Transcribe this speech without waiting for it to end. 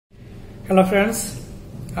Hello friends,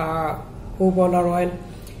 hope all are well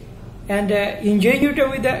and enjoying it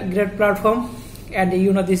with a great platform. And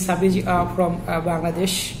this Sabij from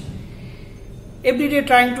Bangladesh. Every day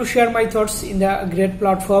trying to share my thoughts in the great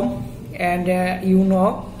platform, and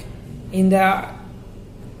in the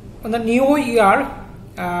on the new year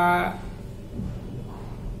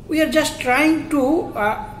we are just trying to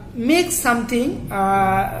make something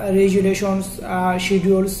resolutions,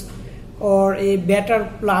 schedules, or a better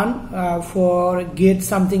plan for get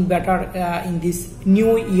something better in this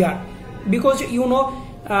new year, because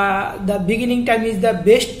the beginning time is the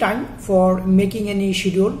best time for making any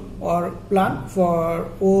schedule or plan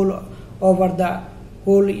for all over the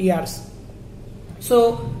whole years.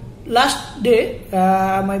 So last day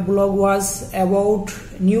my blog was about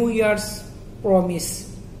New Year's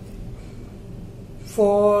promise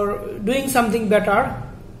for doing something better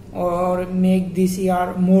or make this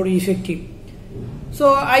year more effective.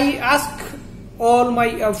 So I ask all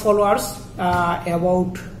my followers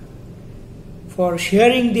about for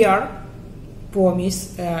sharing their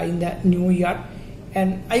promise in the new year,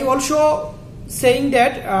 and I also saying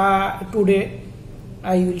that today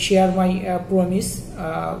I will share my promise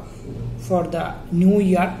for the new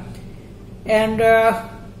year, and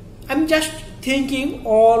I'm just thinking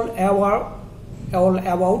all about,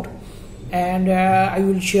 and I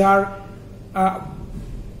will share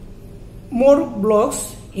more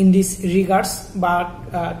blogs in this regards, but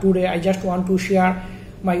today I just want to share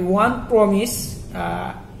my one promise,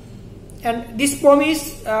 and this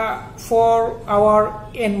promise for our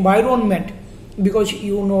environment, because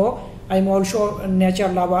I'm also a nature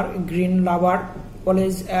lover, green lover,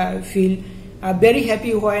 always feel very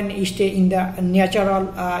happy when I stay in the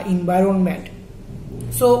natural environment.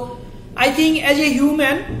 So I think as a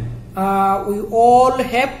human we all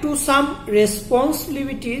have to some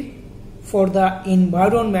responsibility for the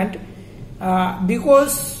environment,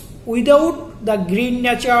 because without the green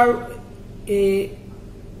nature, a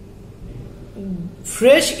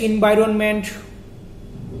fresh environment,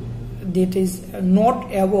 that is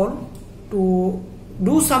not able to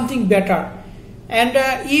do something better. And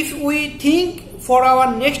if we think for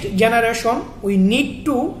our next generation, we need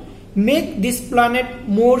to make this planet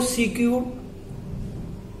more secure,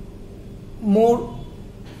 more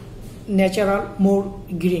natural, more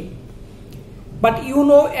green. But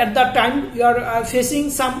at that time you are facing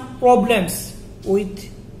some problems with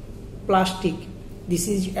plastic. This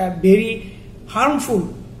is very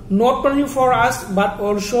harmful, not only for us but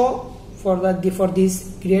also for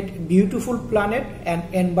this great beautiful planet and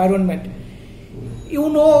environment.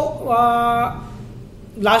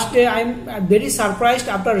 Last day I'm very surprised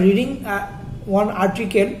after reading one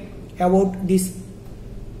article about this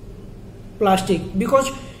plastic,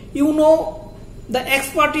 because the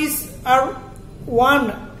expertise are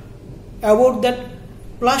one about that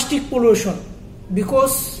plastic pollution,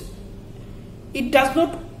 because it does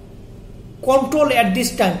not control at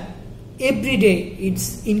this time. Every day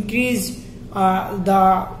it's increased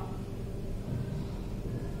the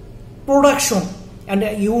production, and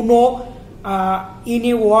in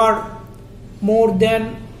a world more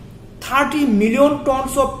than 30 million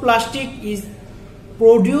tons of plastic is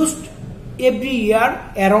produced every year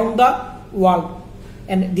around the world,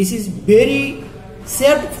 and this is very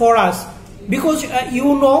sad for us, because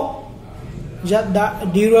the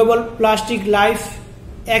durable plastic life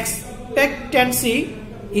expectancy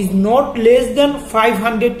is not less than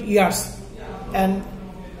 500 years, and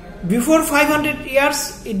before 500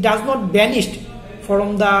 years it does not vanish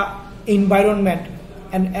from the environment,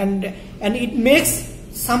 and it makes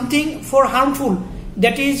something for harmful,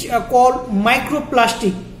 that is called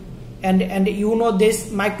microplastic, and this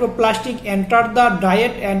microplastic enter the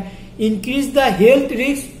diet and increase the health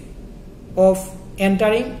risk of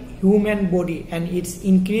entering human body, and it's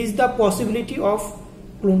increase the possibility of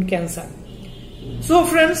colon cancer. So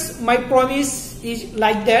friends, my promise is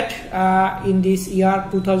like that. In this year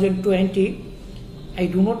 2020 I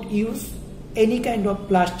do not use any kind of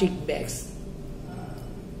plastic bags.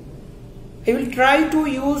 I will try to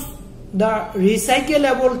use the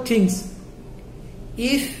recyclable things.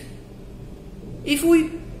 If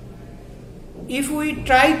we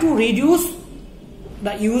try to reduce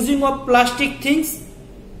the using of plastic things,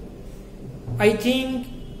 I think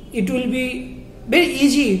it will be very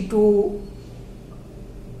easy to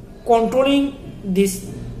controlling these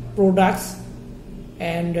products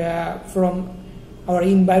and from our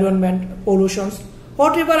environment pollutions.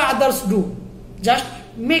 Whatever others do, just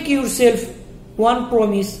make yourself one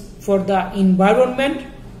promise for the environment,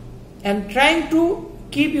 and trying to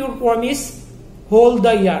keep your promise whole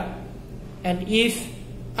the year. And if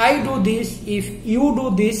I do this, if you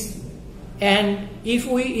do this, And if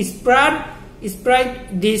we spread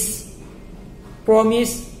this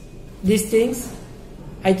promise, these things,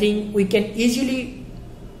 I think we can easily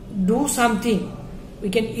do something. We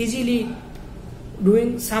can easily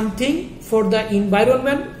doing something for the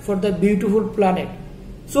environment, for the beautiful planet.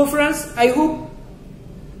 So friends, I hope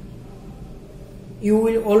you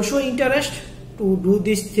will also interest to do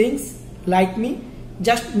these things like me.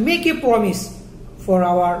 Just make a promise for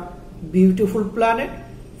our beautiful planet,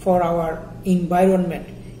 for our environment,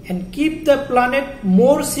 and keep the planet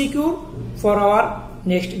more secure for our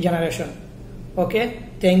next generation. Okay,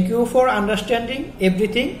 thank you for understanding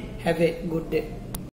everything. Have a good day.